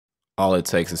All it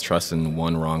takes is trusting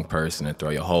one wrong person to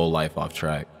throw your whole life off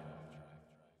track.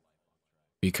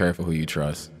 Be careful who you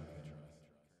trust.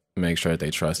 Make sure that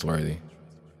they're trustworthy.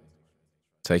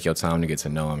 Take your time to get to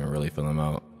know them and really feel them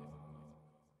out.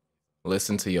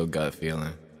 Listen to your gut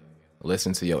feeling.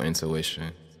 Listen to your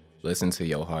intuition. Listen to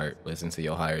your heart. Listen to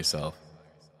your higher self.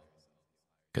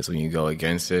 Because when you go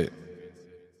against it,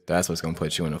 that's what's going to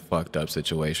put you in a fucked up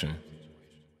situation.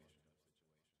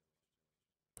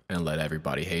 And let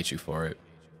everybody hate you for it.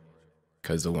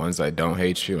 Because the ones that don't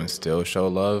hate you and still show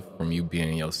love from you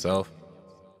being yourself,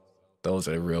 those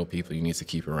are the real people you need to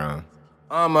keep around.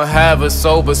 I'ma have a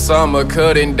sober summer,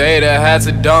 couldn't date her, had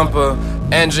to dump her.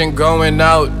 Engine going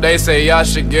out, they say I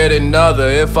should get another.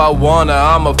 If I want her,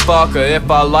 I'ma fuck her. If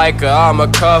I like her, I'ma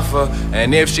cuff her.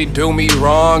 And if she do me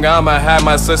wrong, I'ma have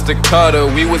my sister cut her.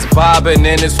 We was vibing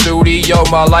in the studio,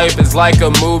 my life is like a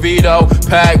movie though.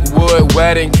 Packed wood,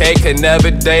 wedding cake, could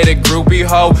never date a groupie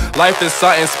hoe. Life is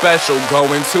something special,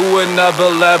 going to another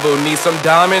level. Need some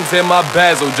diamonds in my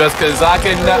bezel, just cause I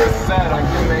can never settle.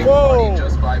 You make money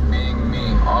just by being me.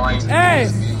 Hey,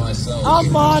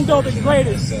 I'm Mondo the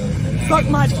greatest. Suck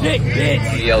my dick, bitch.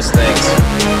 Nobody else thinks.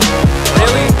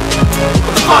 Really?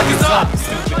 What the fuck is up?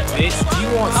 Stupid bitch. You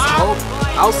want smoke?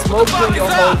 I'll smoke you and your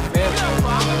whole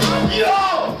family.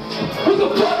 Yo! What the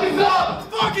fuck is up?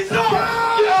 Fuck is up?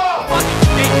 Yo!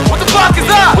 What the fuck is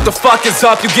up? What the fuck is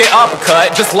up? You get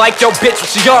uppercut. Just like your bitch when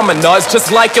she on my nuts.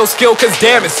 Just like your skill, cause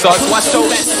damn it sucks. Watch your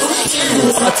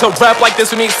to rap like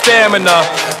this, you need stamina.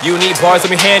 You need bars,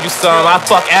 let me hand you some. I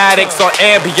fuck addicts on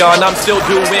Ambien. I'm still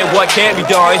doing what can't be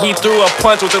done. He threw a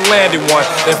punch with a landing one.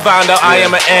 Then found out I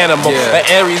am an animal. An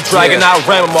Aries dragon, I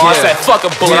ram them all. I said fuck a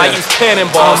bullet, I use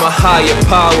cannonballs. I'm a higher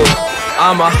power.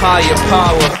 I'm a higher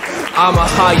power. I'm a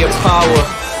higher power.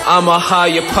 I'm a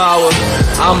higher power.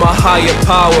 I'm a higher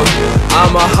power.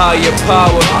 I'm a higher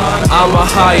power. I'm a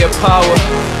higher power.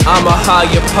 I'm a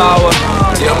higher power.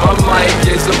 Yeah, my mic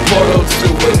is a portal to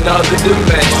another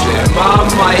dimension. My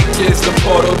mic is a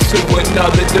portal to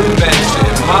another dimension.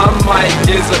 My mic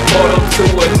is a portal to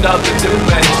another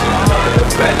dimension. Another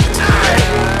dimension.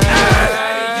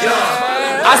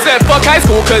 I said fuck high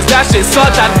school cause that shit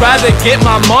sucked. I'd rather get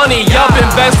my money up,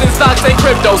 invest in stocks and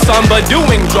crypto, son. But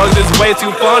doing drugs is way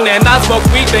too fun. And I smoke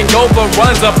weed then go for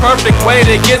runs, a perfect way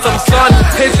to get some sun.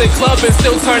 Hit the club and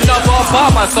still turn up all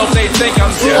by myself. They think I'm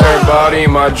yeah, her body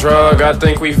my drug, I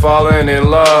think we falling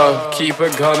in love. Keep a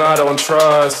gun I don't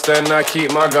trust, and I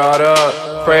keep my guard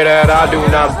up. Pray that I do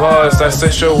not bust, that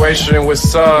situation would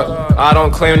suck. I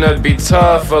don't claim to be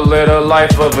tough, a little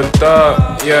life of a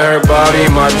thug. Yeah, her body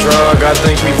my drug, I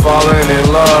think we falling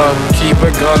in love. Keep a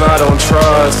gun I don't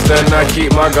trust, and I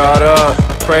keep my guard up.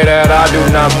 Pray that I do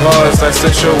not bust, that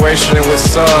situation would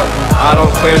suck. I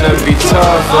don't claim to be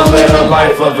tough, a little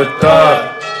life of a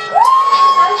thug.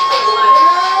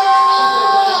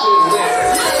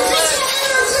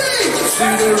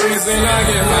 See the reason I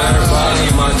get high, her body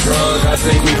my drug. I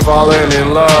think we falling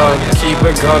in love. Keep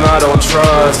a gun I don't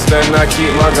trust, and I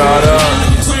keep my guard up.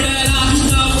 Pray that I do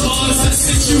not bust, that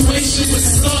situation would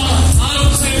suck. I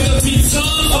don't claim to be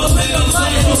tough, a little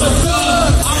life of a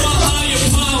thug. I'm a higher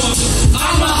power.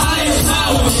 I'm a higher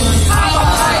power. I'm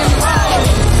a higher power.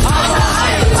 I'm a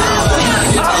higher power.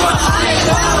 I'm a higher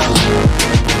power.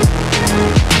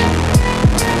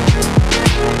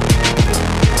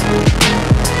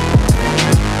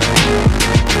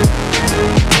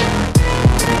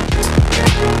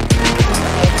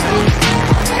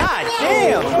 God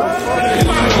damn!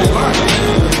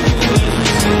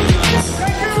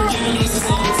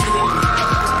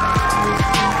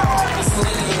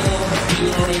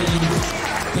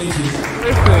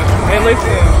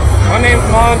 Listen, my name's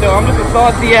Mondo. I'm just a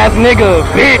saucy ass nigga,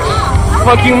 bitch.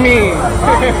 Fuck you mean?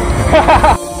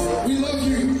 We love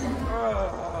you.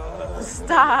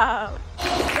 Stop.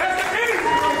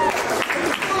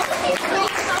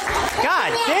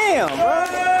 God damn, bro.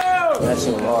 That's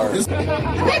so hard.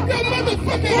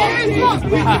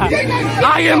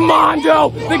 I am Mondo,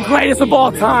 the greatest of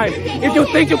all time. If you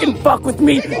think you can fuck with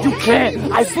me, you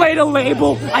can't. I slayed a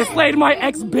label. I slayed my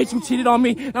ex-bitch who cheated on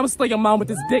me. And I'm gonna slay your mom with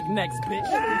this dick next, bitch.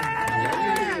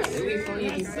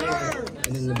 Yes, sir.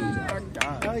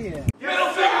 Oh, yeah.